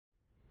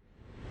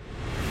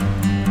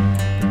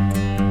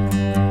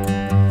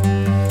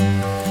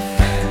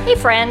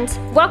friends.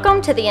 Welcome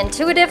to the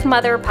Intuitive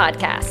Mother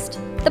Podcast,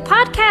 the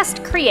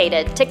podcast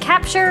created to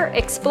capture,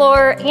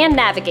 explore, and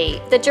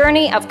navigate the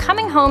journey of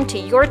coming home to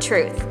your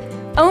truth,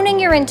 owning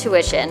your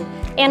intuition,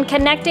 and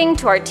connecting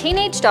to our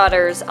teenage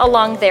daughters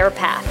along their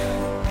path.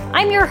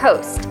 I'm your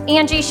host,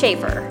 Angie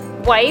Schaefer,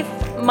 wife,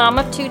 mom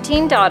of 2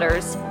 teen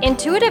daughters,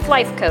 intuitive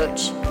life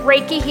coach,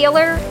 Reiki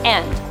healer,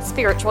 and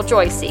spiritual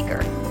joy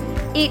seeker.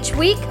 Each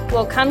week,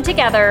 we'll come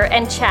together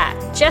and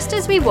chat just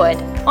as we would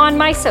on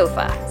my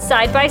sofa,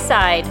 side by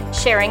side,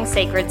 sharing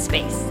sacred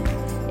space.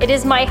 It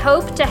is my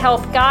hope to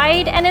help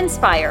guide and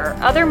inspire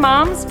other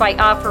moms by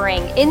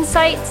offering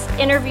insights,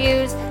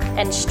 interviews,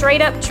 and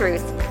straight up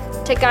truth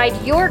to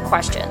guide your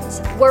questions,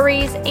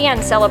 worries,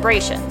 and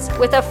celebrations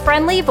with a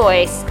friendly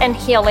voice and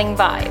healing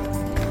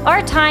vibe.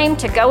 Our time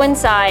to go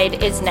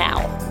inside is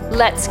now.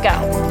 Let's go.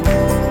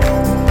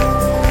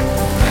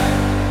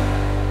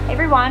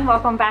 Hey everyone,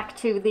 welcome back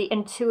to the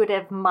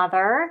Intuitive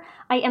Mother.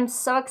 I am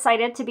so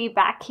excited to be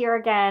back here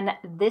again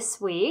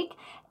this week,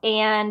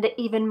 and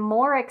even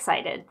more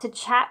excited to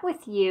chat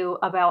with you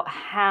about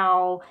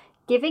how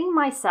giving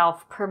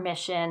myself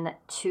permission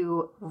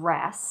to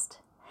rest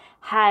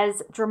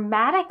has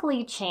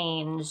dramatically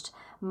changed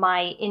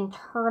my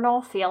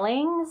internal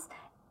feelings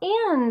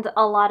and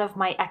a lot of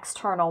my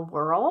external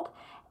world,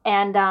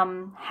 and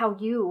how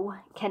you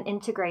can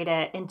integrate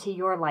it into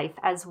your life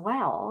as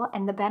well,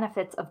 and the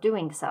benefits of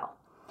doing so.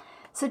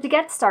 So to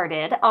get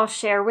started, I'll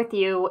share with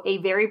you a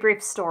very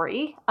brief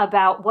story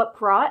about what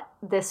brought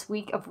this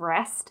week of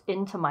rest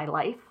into my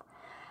life.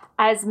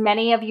 As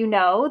many of you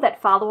know that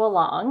follow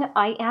along,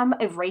 I am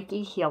a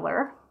Reiki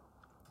healer,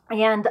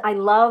 and I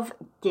love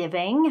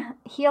giving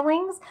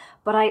healings,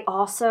 but I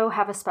also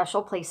have a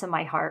special place in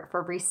my heart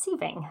for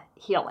receiving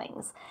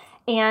healings.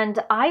 And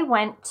I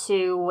went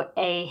to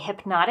a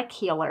hypnotic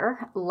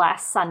healer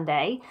last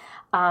Sunday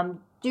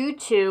due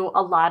to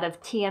a lot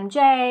of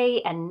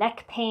TMJ and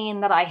neck pain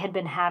that I had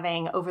been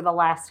having over the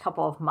last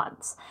couple of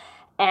months,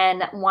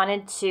 and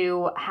wanted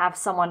to have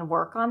someone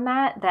work on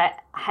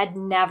that had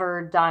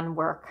never done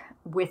work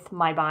with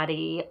my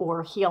body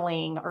or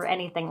healing or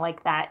anything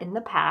like that in the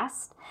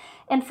past.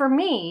 And for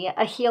me,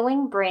 a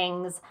healing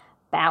brings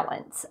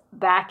balance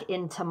back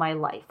into my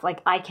life.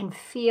 Like I can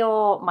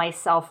feel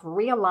myself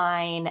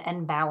realign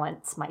and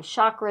balance, my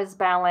chakras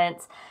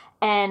balance,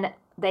 and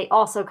they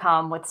also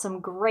come with some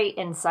great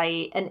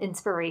insight and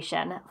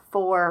inspiration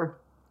for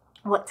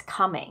what's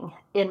coming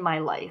in my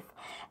life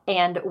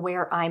and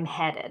where I'm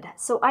headed.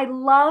 So I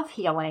love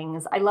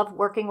healings. I love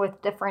working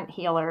with different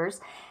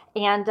healers.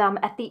 And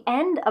at the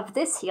end of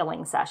this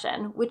healing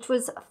session, which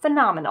was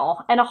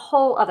phenomenal and a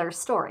whole other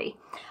story,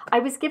 I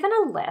was given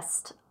a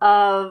list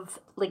of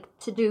like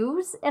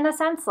to-dos, in a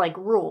sense, like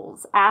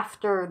rules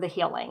after the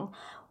healing.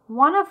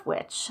 One of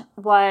which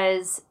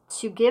was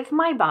to give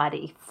my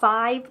body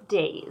 5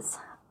 days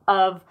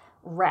of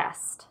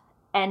rest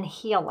and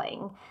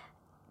healing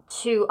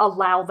to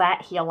allow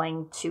that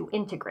healing to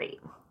integrate.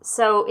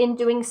 So in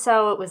doing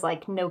so, it was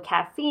like no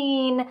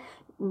caffeine,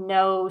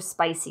 no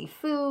spicy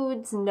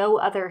foods, no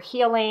other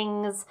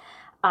healings,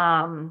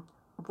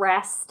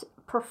 rest,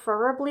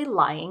 preferably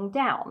lying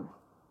down.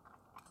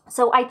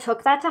 So I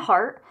took that to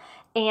heart,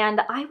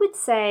 and I would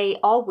say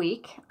all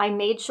week I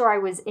made sure I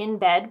was in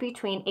bed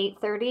between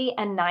 8:30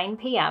 and 9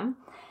 p.m.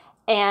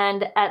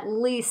 and at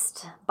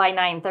least by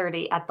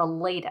 9:30 at the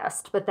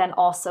latest, but then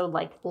also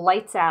like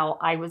lights out,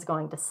 I was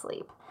going to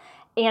sleep.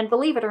 And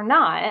believe it or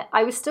not,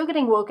 I was still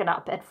getting woken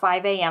up at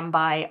 5 a.m.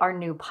 by our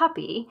new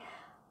puppy.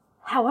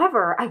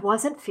 However, I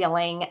wasn't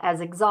feeling as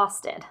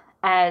exhausted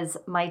as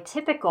my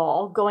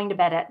typical going to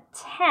bed at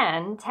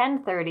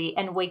 10:30,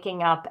 and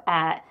waking up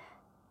at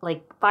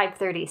like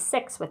 5:30,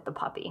 6 with the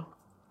puppy.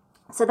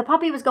 So the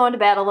puppy was going to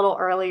bed a little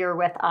earlier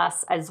with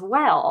us as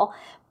well,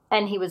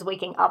 and he was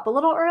waking up a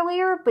little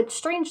earlier, but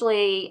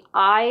strangely,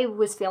 I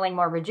was feeling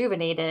more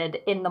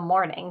rejuvenated in the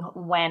morning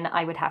when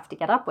I would have to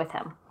get up with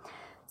him.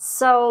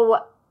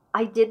 So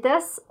I did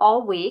this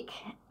all week,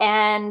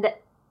 and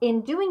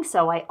in doing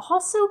so, I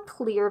also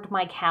cleared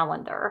my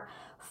calendar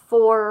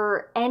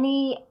for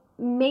any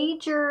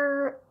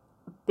major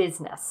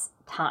business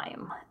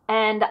time.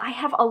 And I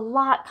have a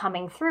lot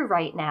coming through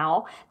right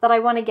now that I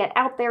want to get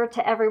out there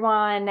to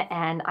everyone.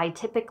 And I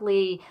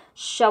typically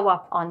show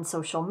up on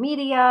social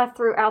media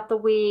throughout the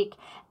week.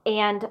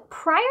 And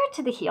prior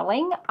to the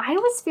healing, I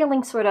was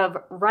feeling sort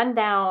of run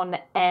down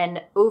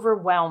and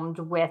overwhelmed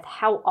with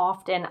how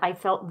often I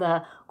felt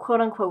the quote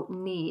unquote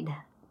need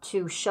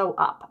to show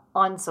up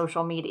on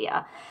social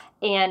media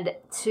and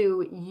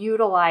to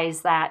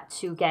utilize that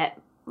to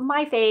get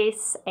my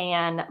face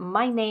and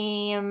my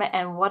name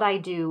and what I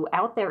do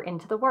out there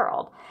into the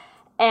world.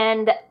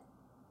 And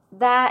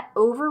that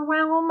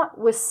overwhelm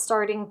was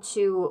starting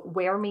to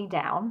wear me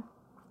down.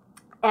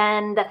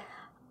 And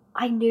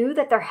I knew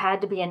that there had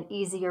to be an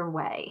easier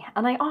way.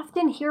 And I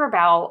often hear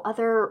about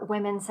other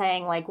women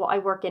saying like, well, I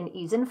work in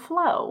ease and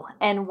flow.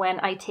 And when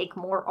I take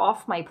more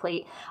off my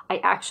plate, I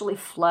actually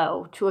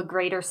flow to a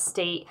greater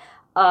state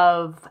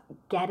of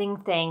getting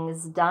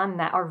things done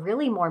that are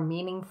really more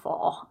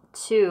meaningful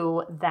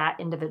to that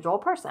individual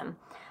person.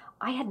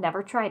 I had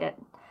never tried it.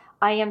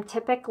 I am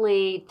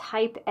typically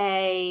type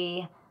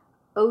A,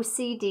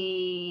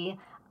 OCD,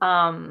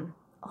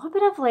 a little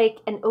bit of like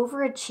an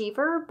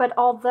overachiever, but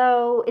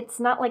although it's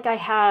not like I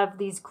have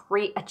these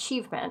great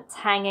achievements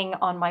hanging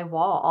on my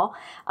wall,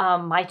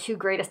 my two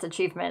greatest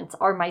achievements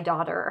are my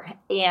daughter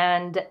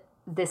and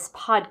this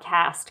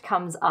podcast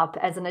comes up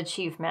as an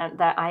achievement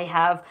that I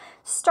have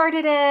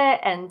started it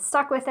and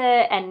stuck with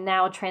it and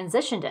now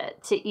transitioned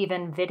it to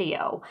even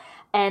video.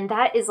 And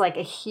that is like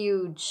a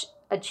huge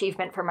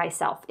achievement for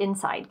myself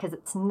inside because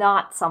it's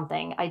not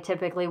something I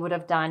typically would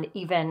have done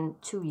even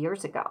 2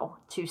 years ago.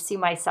 To see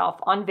myself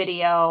on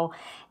video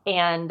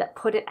and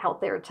put it out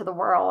there to the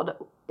world,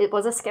 it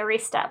was a scary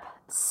step.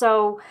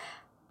 So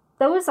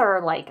those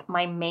are like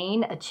my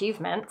main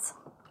achievements.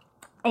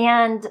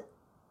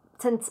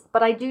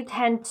 But I do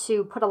tend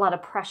to put a lot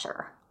of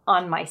pressure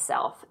on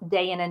myself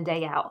day in and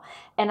day out.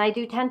 And I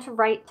do tend to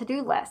write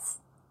to-do lists.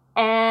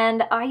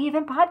 And I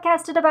even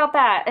podcasted about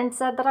that and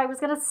said that I was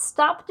going to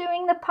stop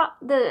doing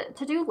the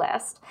to-do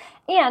list.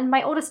 And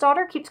my oldest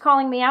daughter keeps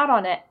calling me out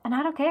on it, and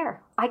I don't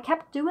care. I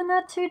kept doing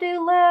that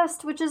to-do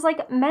list, which is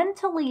like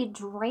mentally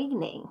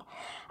draining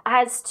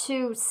as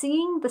to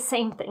seeing the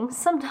same things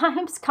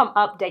sometimes come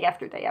up day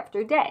after day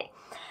after day.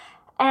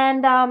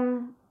 And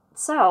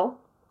so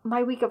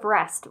my week of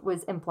rest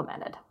was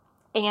implemented,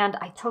 and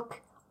I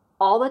took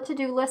all the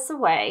to-do lists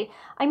away.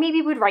 I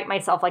maybe would write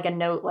myself like a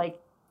note, like,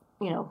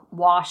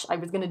 wash I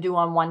was going to do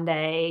on one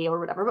day or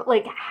whatever, but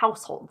like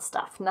household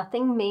stuff,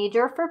 nothing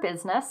major for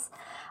business.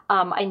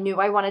 I knew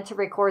I wanted to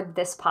record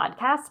this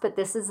podcast, but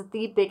this is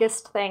the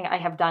biggest thing I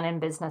have done in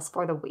business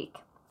for the week.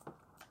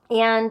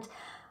 And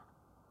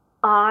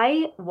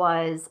I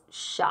was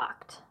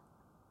shocked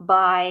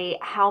by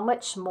how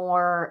much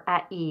more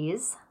at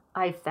ease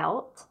I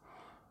felt,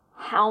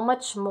 how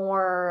much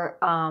more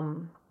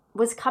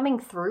was coming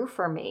through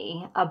for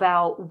me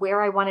about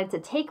where I wanted to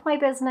take my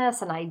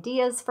business and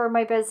ideas for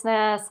my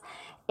business.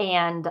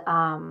 And,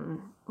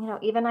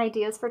 even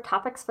ideas for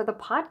topics for the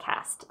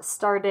podcast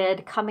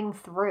started coming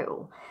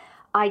through.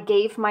 I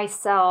gave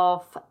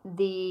myself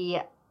the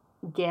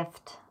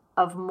gift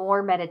of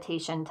more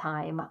meditation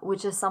time,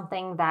 which is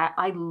something that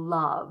I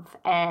love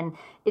and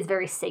is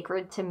very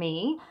sacred to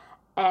me.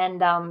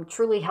 And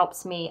truly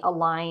helps me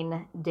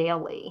align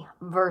daily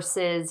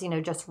versus,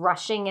 just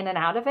rushing in and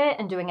out of it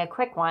and doing a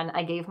quick one.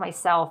 I gave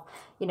myself,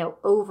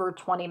 over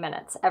 20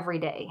 minutes every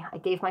day. I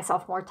gave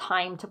myself more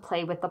time to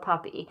play with the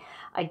puppy.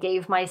 I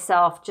gave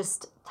myself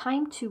just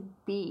time to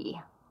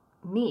be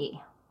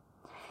me.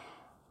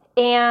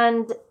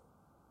 And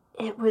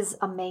it was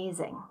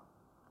amazing.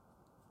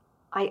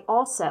 I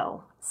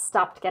also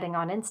stopped getting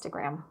on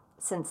Instagram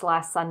since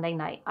last Sunday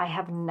night. I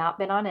have not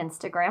been on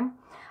Instagram.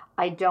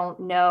 I don't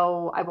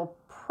know. I will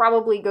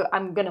probably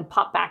I'm going to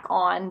pop back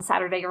on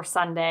Saturday or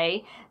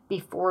Sunday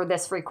before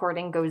this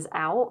recording goes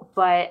out.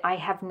 But I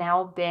have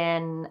now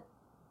been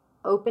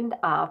opened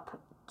up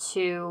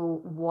to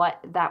what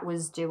that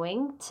was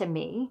doing to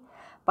me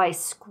by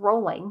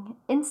scrolling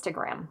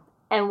Instagram.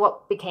 And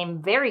what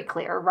became very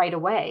clear right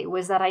away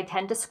was that I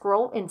tend to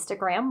scroll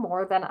Instagram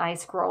more than I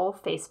scroll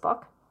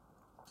Facebook.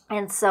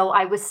 And so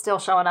I was still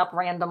showing up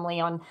randomly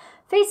on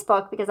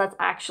Facebook because that's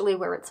actually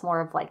where it's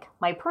more of like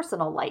my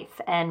personal life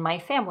and my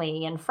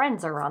family and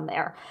friends are on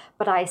there.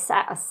 But I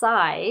set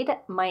aside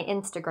my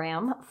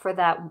Instagram for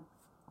that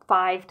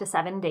 5 to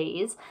 7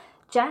 days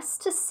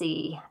just to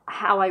see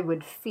how I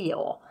would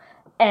feel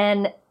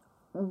and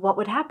what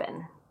would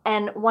happen.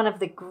 And one of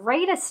the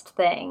greatest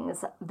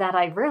things that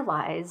I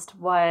realized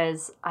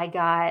was I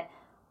got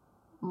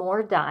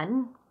more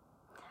done.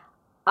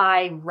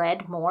 I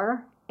read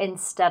more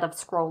instead of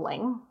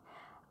scrolling.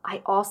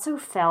 I also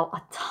felt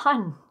a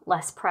ton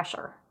less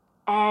pressure.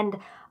 And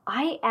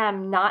I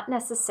am not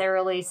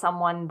necessarily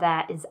someone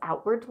that is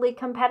outwardly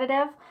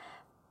competitive,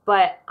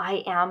 but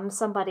I am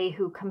somebody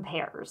who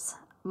compares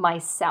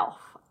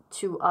myself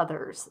to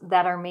others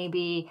that are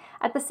maybe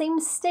at the same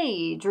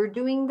stage or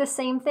doing the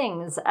same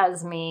things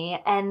as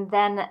me. And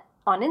then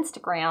on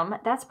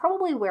Instagram, that's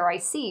probably where I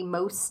see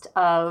most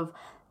of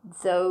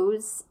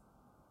those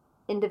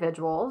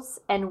individuals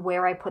and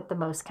where I put the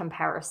most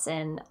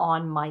comparison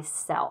on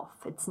myself.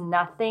 It's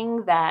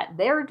nothing that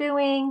they're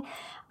doing.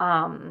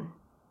 And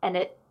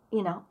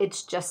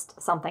it's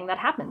just something that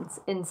happens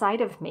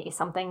inside of me,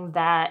 something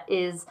that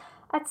is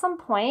at some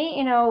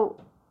point,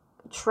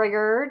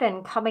 triggered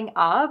and coming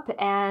up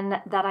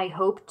and that I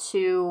hope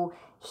to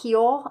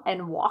heal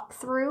and walk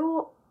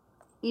through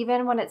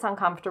even when it's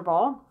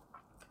uncomfortable.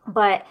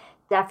 But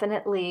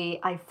definitely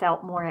I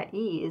felt more at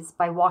ease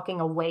by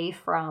walking away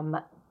from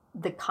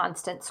the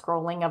constant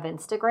scrolling of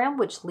Instagram,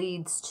 which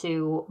leads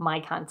to my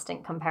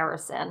constant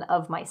comparison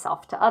of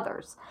myself to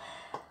others.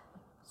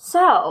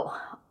 So,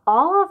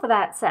 all of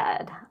that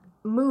said,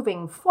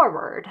 moving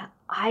forward,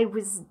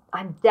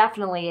 I'm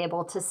definitely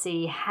able to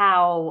see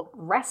how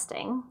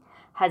resting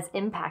has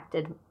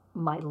impacted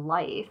my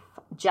life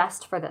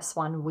just for this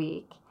 1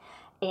 week,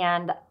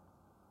 and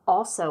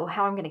also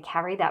how I'm going to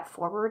carry that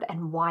forward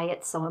and why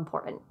it's so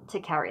important to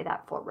carry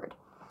that forward.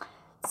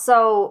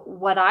 So,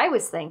 what I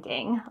was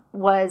thinking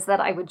was that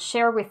I would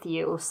share with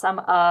you some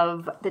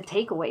of the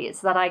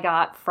takeaways that I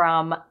got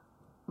from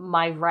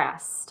my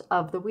rest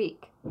of the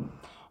week.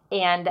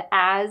 And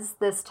as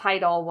this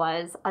title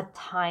was A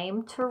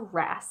Time to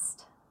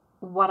Rest,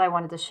 what I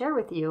wanted to share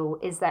with you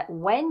is that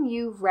when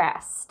you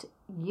rest,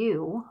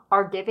 you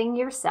are giving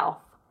yourself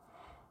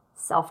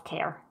self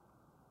care.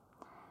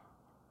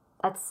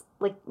 That's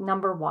like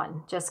number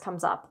one, just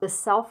comes up. The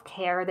self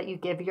care that you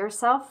give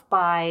yourself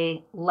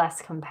by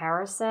less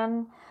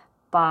comparison,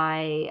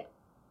 by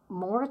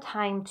more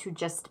time to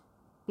just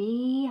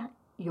be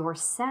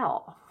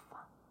yourself.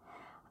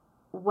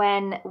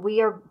 When we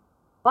are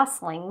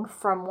bustling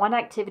from one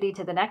activity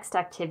to the next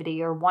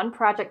activity, or one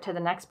project to the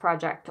next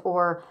project,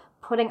 or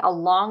putting a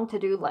long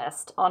to-do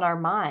list on our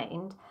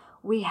mind,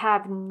 we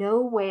have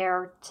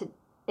nowhere to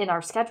in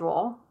our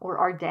schedule or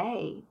our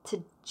day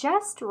to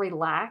just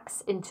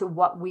relax into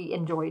what we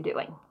enjoy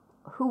doing,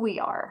 who we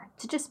are,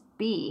 to just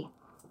be.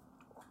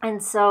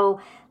 And so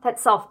that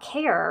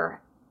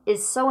self-care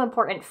is so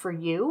important for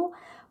you,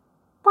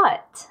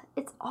 but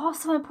it's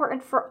also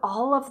important for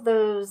all of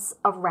those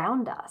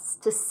around us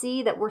to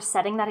see that we're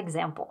setting that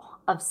example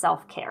of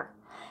self-care.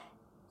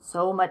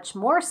 So much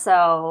more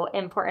so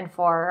important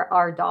for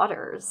our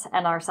daughters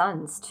and our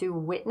sons to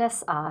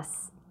witness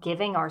us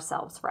giving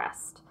ourselves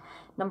rest.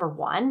 Number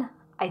one,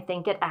 I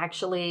think it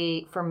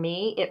actually, for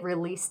me, it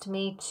released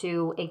me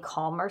to a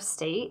calmer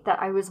state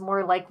that I was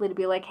more likely to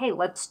be like, hey,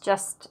 let's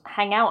just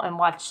hang out and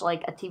watch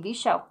like a TV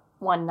show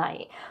one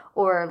night,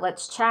 or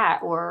let's chat,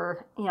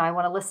 or, I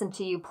want to listen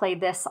to you play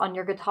this on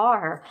your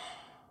guitar.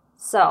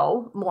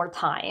 So more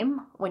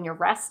time when you're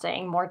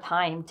resting, more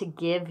time to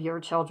give your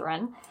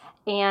children.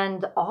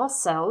 And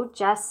also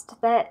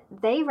just that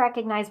they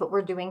recognize what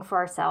we're doing for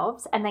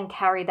ourselves and then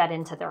carry that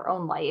into their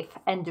own life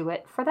and do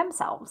it for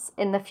themselves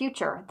in the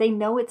future. They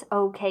know it's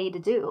okay to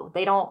do.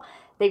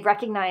 They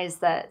recognize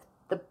that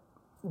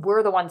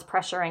we're the ones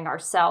pressuring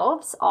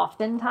ourselves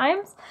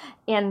oftentimes,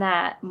 and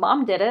that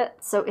mom did it,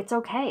 so it's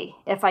okay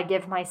if I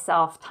give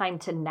myself time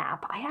to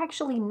nap. I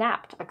actually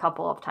napped a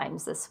couple of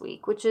times this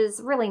week, which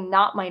is really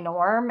not my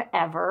norm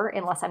ever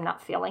unless I'm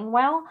not feeling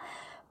well.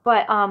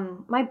 But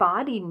my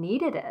body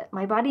needed it.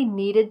 My body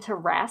needed to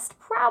rest,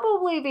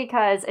 probably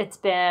because it's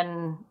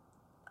been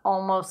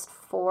almost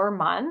 4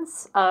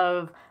 months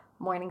of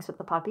mornings with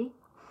the puppy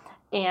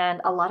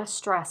and a lot of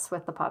stress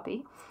with the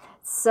puppy.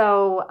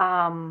 So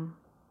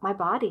my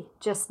body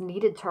just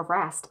needed to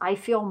rest. I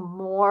feel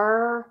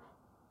more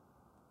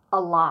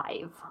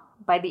alive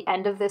by the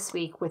end of this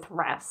week with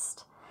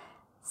rest.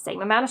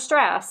 Same amount of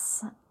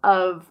stress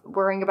of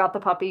worrying about the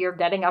puppy or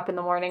getting up in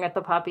the morning with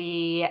the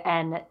puppy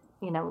and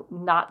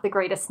not the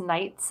greatest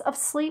nights of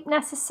sleep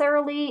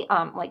necessarily,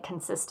 like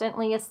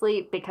consistently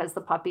asleep, because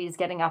the puppy's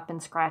getting up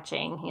and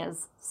scratching. He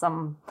has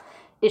some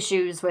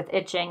issues with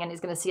itching and he's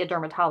going to see a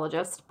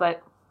dermatologist.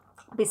 But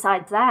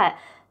besides that,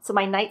 so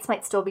my nights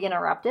might still be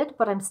interrupted,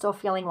 but I'm still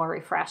feeling more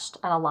refreshed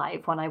and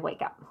alive when I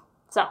wake up.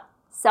 So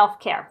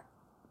self-care,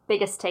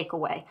 biggest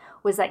takeaway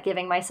was that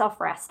giving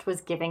myself rest was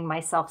giving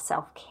myself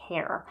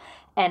self-care.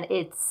 And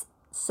it's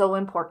so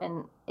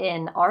important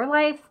in our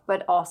life,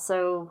 but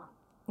also,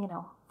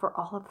 for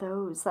all of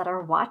those that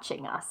are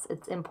watching us.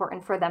 It's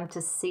important for them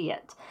to see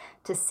it,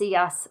 to see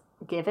us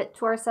give it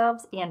to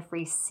ourselves and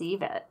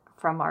receive it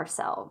from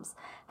ourselves.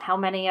 How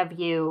many of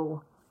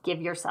you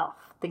give yourself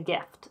the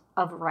gift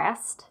of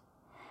rest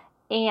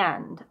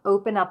and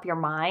open up your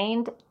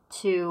mind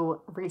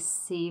to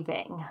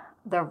receiving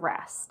the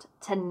rest,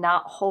 to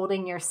not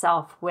holding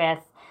yourself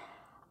with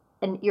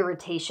an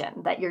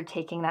irritation that you're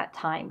taking that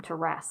time to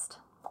rest?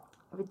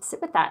 I would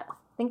sit with that.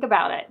 Think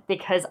about it,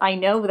 because I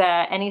know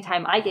that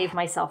anytime I gave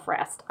myself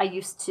rest, I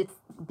used to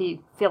be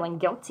feeling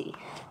guilty.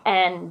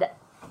 And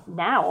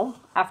now,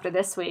 after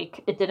this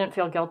week, it didn't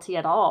feel guilty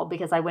at all,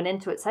 because I went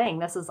into it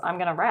saying, I'm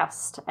going to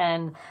rest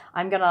and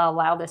I'm going to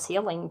allow this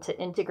healing to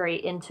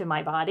integrate into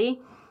my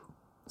body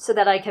so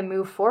that I can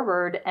move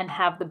forward and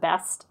have the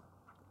best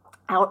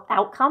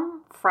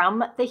outcome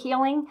from the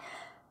healing.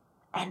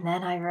 And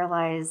then I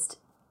realized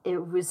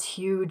it was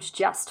huge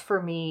just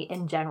for me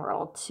in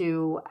general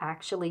to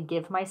actually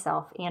give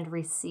myself and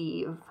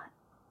receive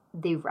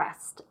the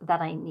rest that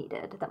I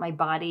needed, that my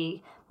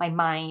body, my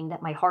mind,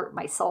 my heart,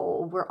 my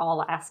soul were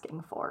all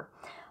asking for,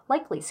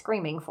 likely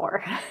screaming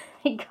for,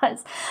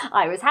 because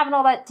I was having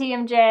all that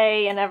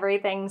TMJ and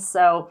everything.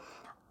 So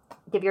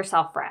give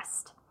yourself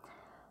rest.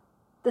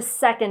 The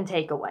second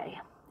takeaway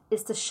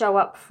is to show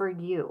up for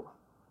you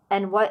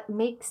and what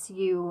makes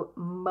you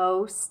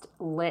most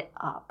lit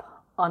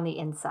up on the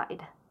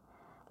inside.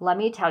 Let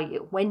me tell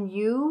you, when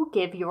you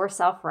give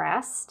yourself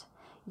rest,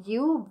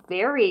 you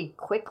very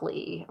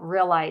quickly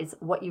realize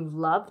what you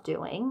love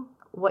doing,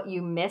 what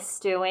you miss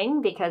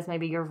doing because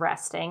maybe you're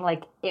resting,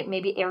 like it may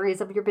be areas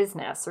of your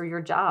business or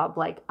your job,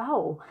 like,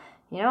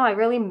 I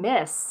really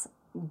miss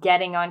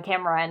getting on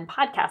camera and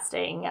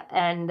podcasting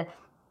and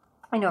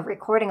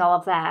recording all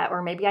of that.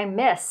 Or maybe I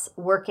miss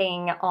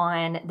working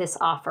on this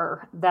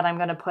offer that I'm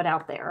going to put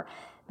out there.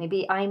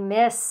 Maybe I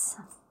miss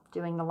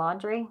doing the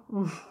laundry.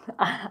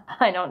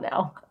 I don't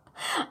know.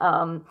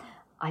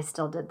 I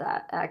still did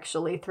that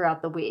actually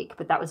throughout the week,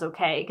 but that was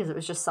okay because it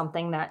was just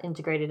something that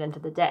integrated into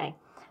the day.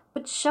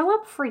 But show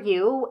up for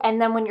you,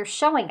 and then when you're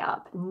showing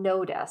up,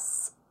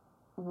 notice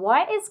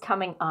what is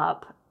coming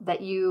up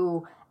that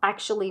you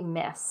actually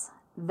miss,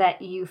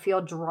 that you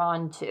feel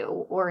drawn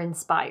to or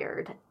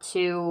inspired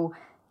to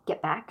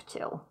get back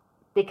to.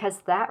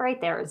 Because that right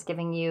there is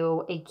giving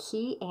you a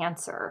key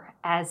answer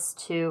as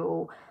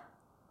to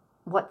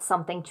what's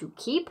something to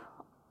keep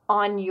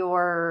on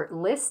your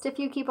list if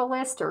you keep a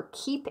list, or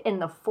keep in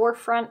the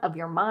forefront of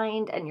your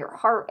mind and your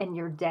heart and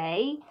your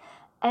day,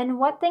 and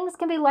what things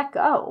can be let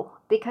go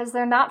because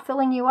they're not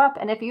filling you up.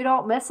 And if you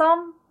don't miss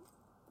them,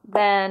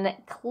 then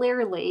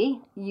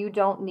clearly you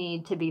don't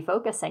need to be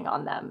focusing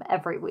on them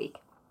every week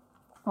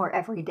or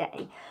every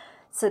day.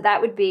 So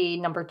that would be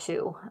number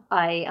 2.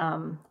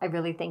 I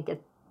really think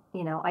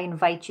I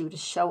invite you to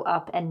show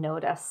up and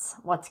notice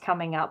what's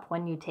coming up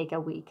when you take a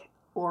week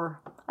or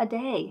a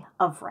day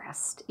of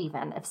rest.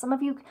 Even if some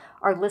of you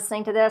are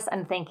listening to this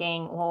and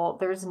thinking, well,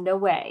 there's no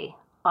way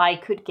I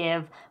could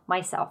give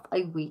myself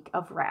a week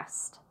of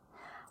rest.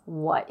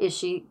 What is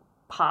she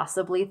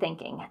possibly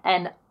thinking?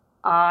 And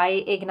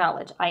I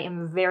acknowledge I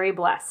am very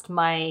blessed.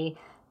 My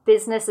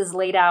business is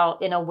laid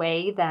out in a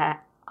way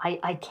that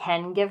I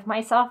can give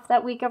myself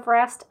that week of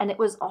rest. And it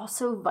was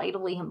also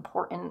vitally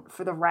important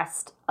for the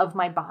rest of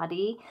my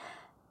body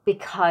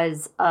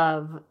because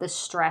of the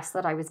stress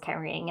that I was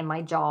carrying in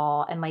my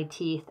jaw and my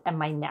teeth and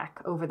my neck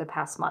over the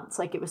past months.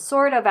 Like, it was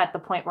sort of at the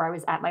point where I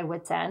was at my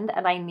wit's end,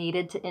 and I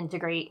needed to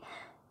integrate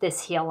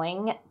this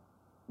healing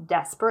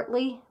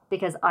desperately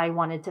because I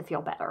wanted to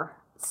feel better.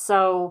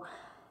 So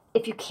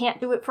if you can't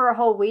do it for a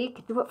whole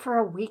week, do it for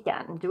a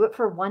weekend. Do it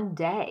for one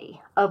day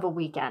of a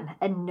weekend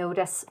and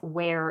notice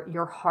where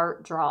your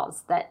heart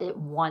draws that it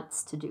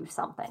wants to do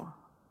something.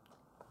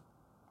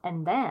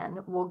 And then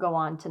we'll go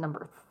on to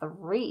number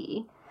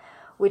 3,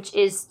 which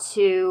is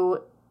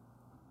to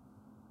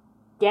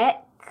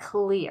get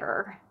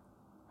clear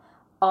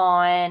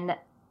on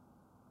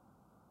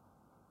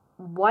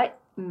what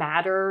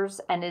matters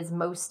and is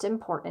most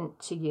important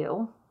to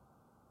you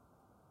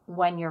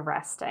when you're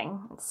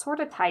resting. It sort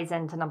of ties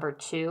into number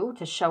 2,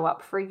 to show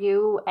up for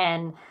you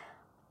and,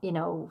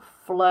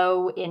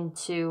 flow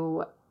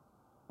into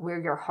where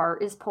your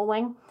heart is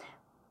pulling.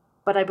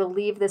 But I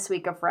believe this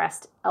week of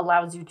rest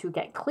allows you to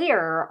get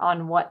clear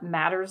on what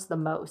matters the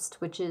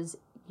most, which is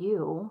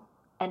you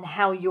and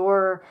how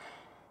you're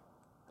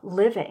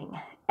living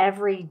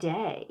every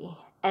day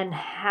and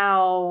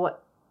how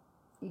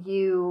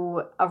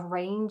you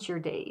arrange your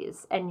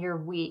days and your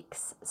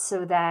weeks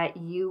so that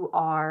you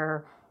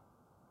are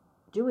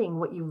doing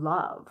what you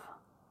love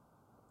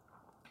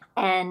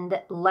and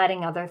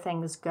letting other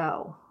things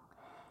go.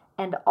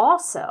 And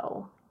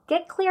also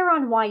get clear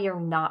on why you're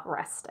not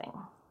resting.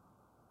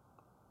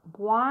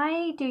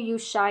 Why do you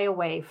shy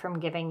away from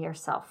giving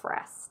yourself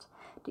rest?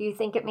 Do you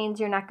think it means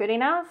you're not good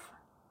enough?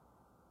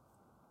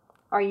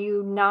 Are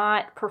you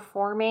not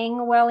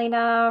performing well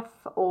enough?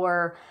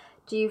 Or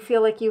do you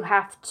feel like you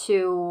have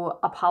to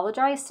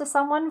apologize to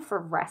someone for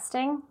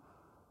resting?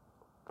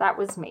 That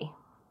was me.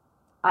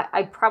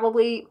 I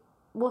probably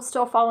will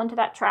still fall into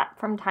that trap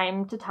from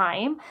time to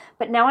time,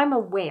 but now I'm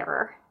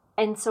aware.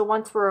 And so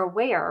once we're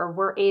aware,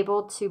 we're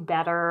able to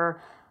better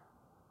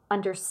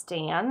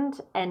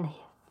understand and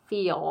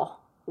feel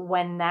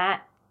when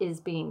that is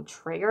being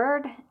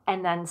triggered,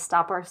 and then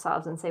stop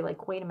ourselves and say,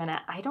 like, wait a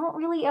minute, I don't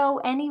really owe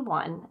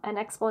anyone an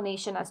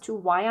explanation as to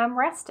why I'm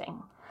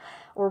resting,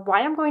 or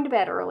why I'm going to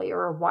bed early,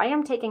 or why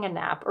I'm taking a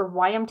nap, or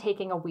why I'm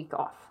taking a week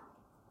off.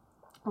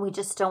 We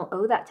just don't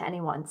owe that to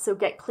anyone. So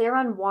get clear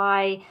on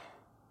why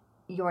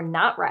you're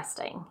not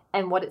resting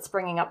and what it's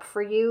bringing up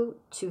for you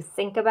to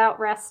think about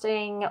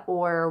resting,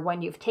 or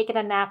when you've taken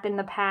a nap in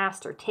the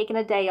past or taken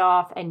a day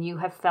off and you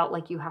have felt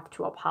like you have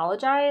to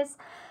apologize.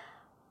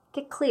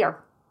 Get clear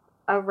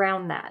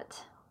around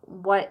that,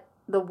 what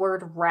the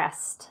word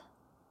rest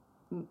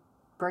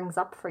brings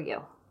up for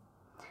you.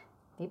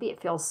 Maybe it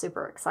feels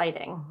super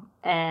exciting.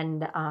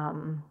 And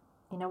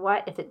you know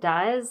what? If it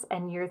does,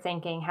 and you're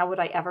thinking, how would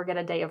I ever get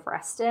a day of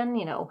rest in?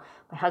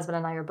 My husband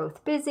and I are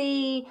both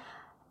busy.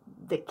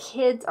 The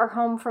kids are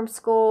home from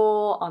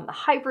school on the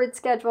hybrid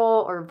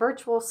schedule or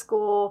virtual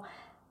school.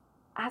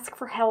 Ask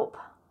for help.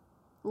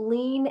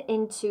 Lean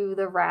into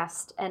the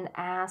rest and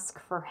ask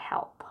for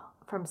help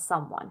from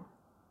someone,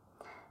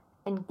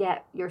 and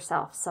get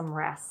yourself some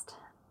rest.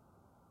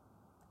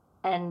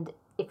 And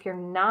if you're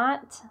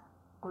not,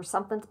 or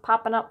something's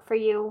popping up for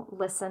you,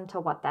 listen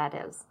to what that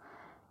is,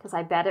 because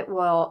I bet it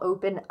will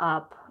open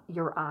up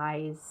your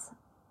eyes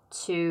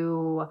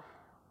to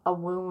a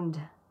wound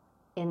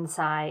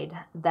inside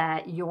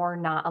that you're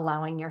not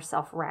allowing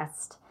yourself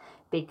rest,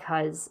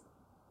 because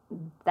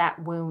that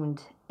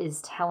wound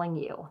is telling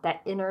you,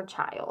 that inner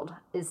child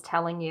is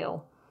telling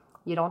you,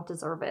 you don't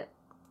deserve it.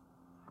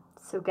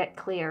 So get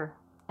clear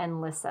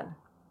and listen.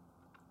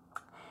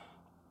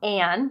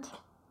 And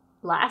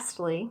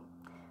lastly,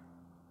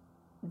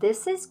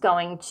 this is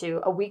going to,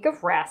 a week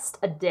of rest,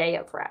 a day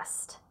of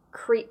rest,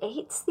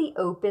 creates the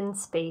open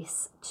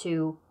space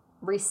to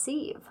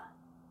receive,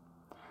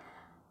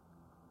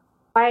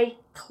 By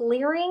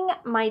clearing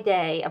my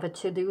day of a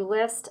to-do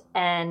list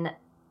and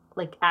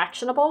like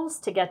actionables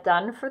to get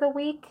done for the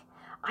week,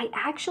 I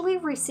actually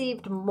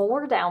received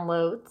more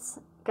downloads,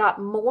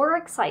 got more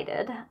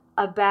excited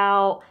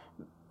about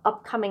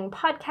upcoming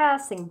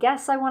podcasts and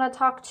guests I want to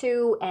talk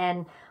to,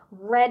 and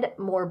read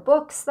more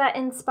books that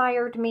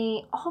inspired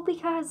me, all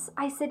because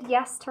I said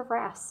yes to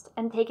rest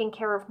and taking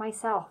care of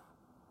myself.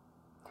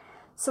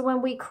 So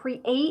when we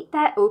create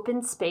that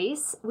open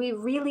space, we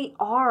really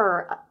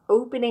are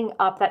opening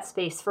up that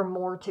space for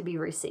more to be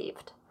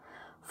received,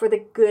 for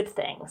the good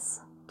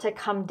things to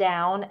come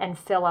down and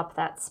fill up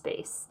that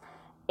space,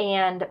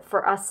 and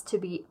for us to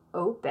be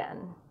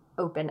open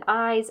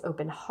eyes,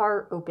 open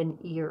heart, open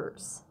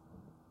ears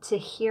to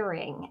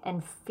hearing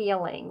and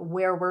feeling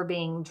where we're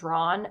being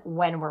drawn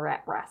when we're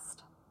at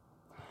rest.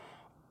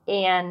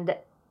 And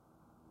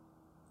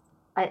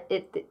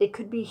it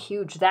could be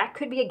huge. That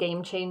could be a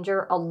game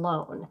changer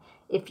alone.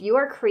 If you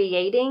are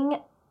creating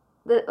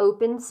the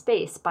open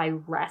space by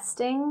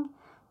resting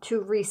to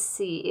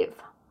receive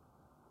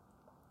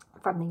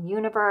from the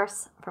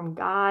universe, from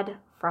God,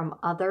 from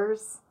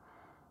others,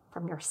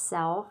 from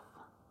yourself,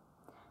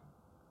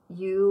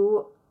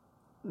 you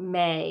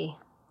may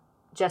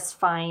just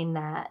find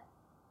that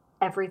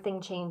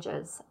everything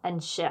changes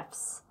and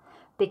shifts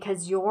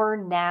because you're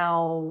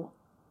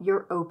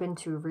open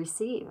to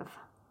receive.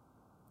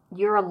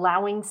 You're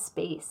allowing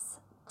space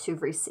to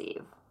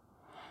receive.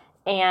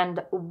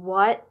 And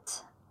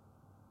what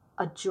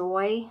a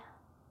joy,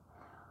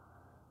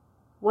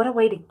 what a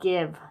way to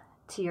give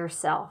to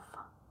yourself.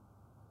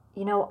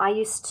 You know, I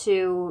used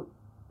to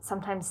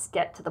sometimes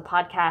get to the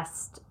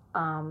podcast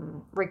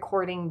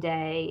recording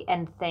day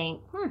and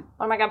think, what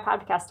am I going to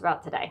podcast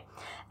about today?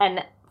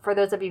 And for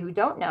those of you who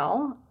don't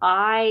know,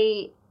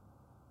 I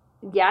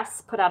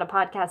put out a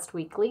podcast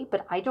weekly,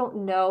 but I don't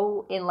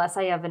know unless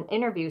I have an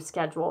interview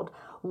scheduled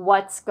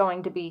what's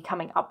going to be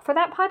coming up for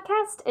that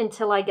podcast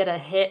until I get a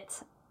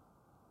hit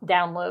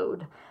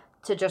download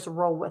to just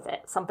roll with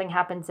it. Something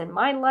happens in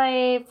my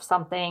life,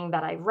 something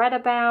that I read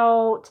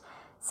about,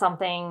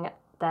 something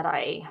that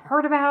I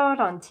heard about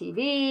on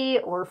TV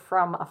or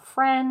from a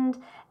friend.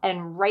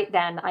 And right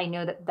then I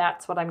know that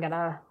that's what I'm going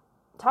to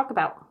talk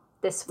about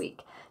this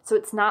week. So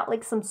it's not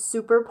like some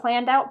super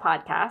planned out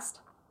podcast,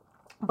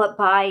 but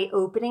by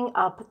opening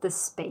up the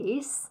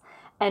space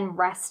and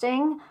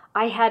resting,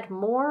 I had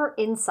more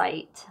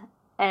insight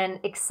and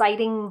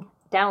exciting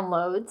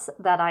downloads,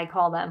 that I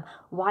call them,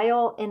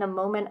 while in a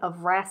moment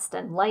of rest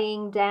and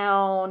laying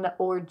down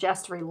or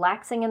just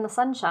relaxing in the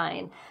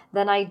sunshine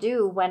than I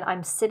do when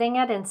I'm sitting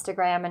at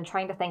Instagram and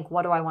trying to think,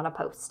 what do I want to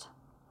post?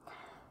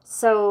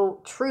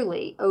 So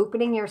truly,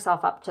 opening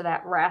yourself up to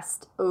that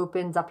rest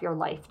opens up your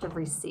life to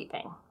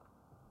receiving.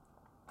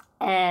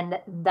 And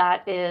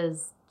that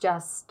is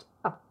just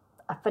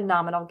a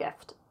phenomenal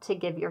gift to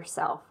give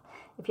yourself.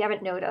 If you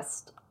haven't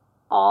noticed,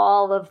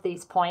 all of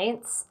these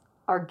points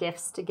are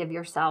gifts to give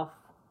yourself,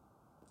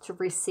 to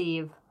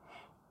receive,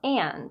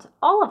 and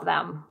all of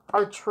them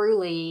are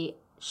truly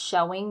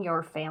showing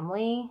your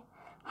family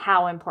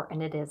how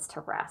important it is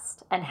to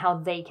rest and how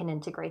they can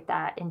integrate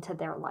that into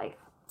their life.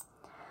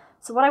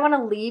 So what I want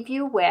to leave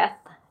you with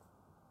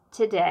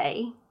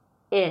today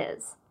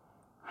is,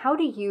 how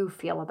do you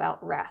feel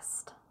about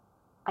rest?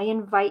 I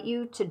invite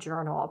you to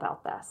journal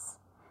about this.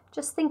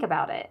 Just think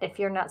about it. If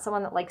you're not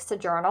someone that likes to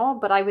journal,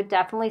 but I would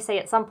definitely say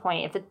at some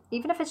point,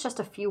 even if it's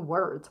just a few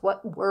words,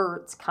 what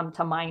words come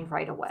to mind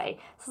right away?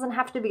 This doesn't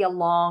have to be a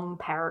long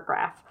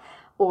paragraph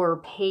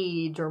or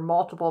page or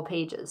multiple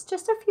pages,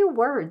 just a few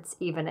words,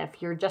 even if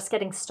you're just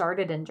getting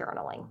started in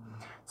journaling.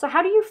 So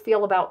how do you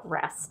feel about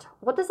rest?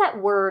 What does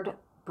that word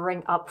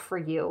bring up for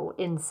you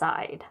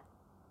inside?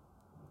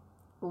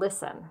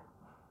 Listen,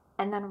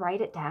 and then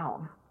write it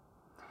down.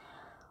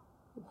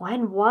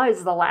 When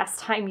was the last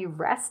time you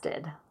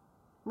rested?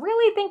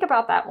 Really think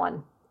about that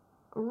one.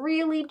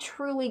 Really,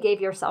 truly gave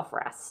yourself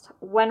rest.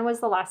 When was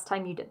the last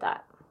time you did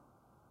that?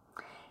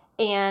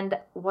 And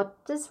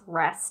what does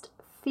rest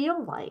feel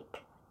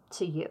like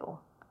to you?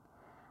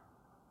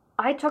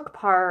 I took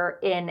part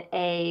in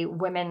a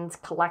women's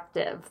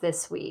collective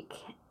this week,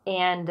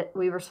 and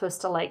we were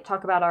supposed to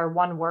talk about our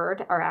one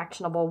word, our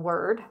actionable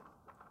word,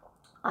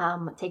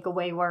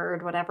 takeaway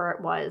word, whatever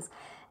it was.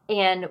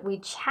 And we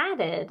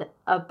chatted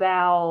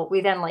about,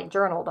 we then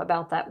journaled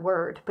about that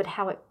word, but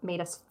how it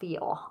made us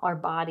feel, our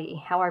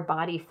body, how our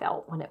body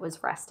felt when it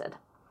was rested.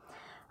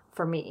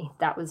 For me,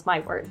 that was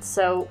my word.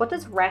 So what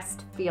does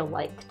rest feel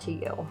like to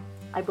you?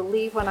 I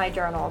believe when I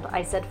journaled,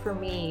 I said for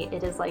me,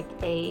 it is like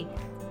a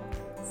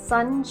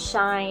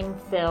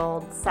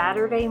sunshine-filled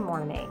Saturday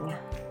morning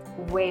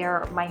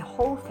where my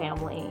whole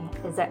family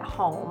is at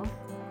home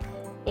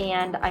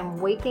and I'm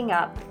waking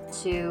up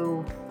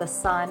to the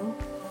sun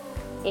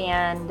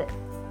and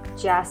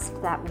just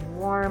that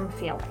warm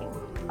feeling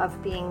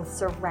of being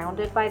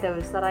surrounded by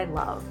those that I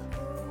love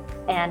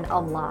and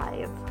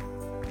alive.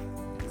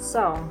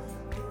 So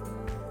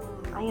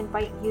I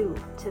invite you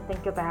to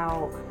think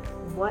about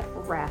what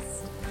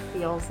rest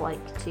feels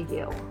like to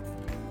you.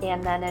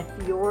 And then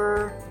if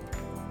your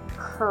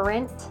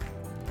current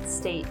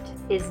state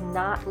is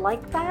not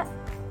like that,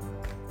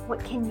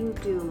 what can you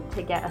do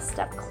to get a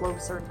step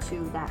closer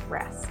to that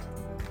rest,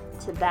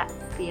 to that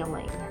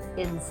feeling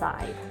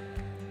inside?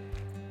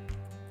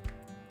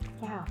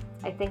 Yeah,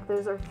 I think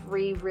those are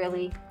 3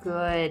 really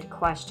good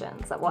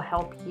questions that will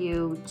help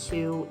you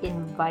to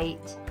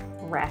invite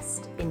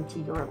rest into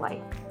your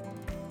life.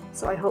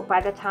 So I hope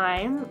by the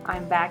time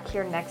I'm back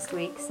here next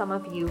week, some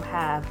of you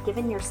have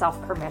given yourself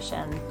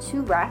permission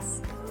to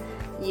rest.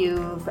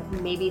 You've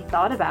maybe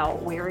thought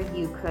about where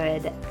you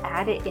could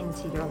add it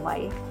into your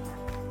life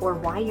or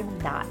why you're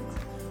not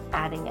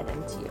adding it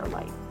into your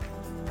life.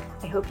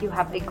 I hope you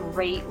have a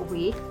great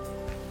week,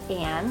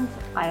 and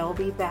I'll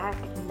be back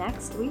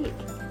next week.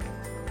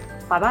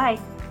 Bye-bye.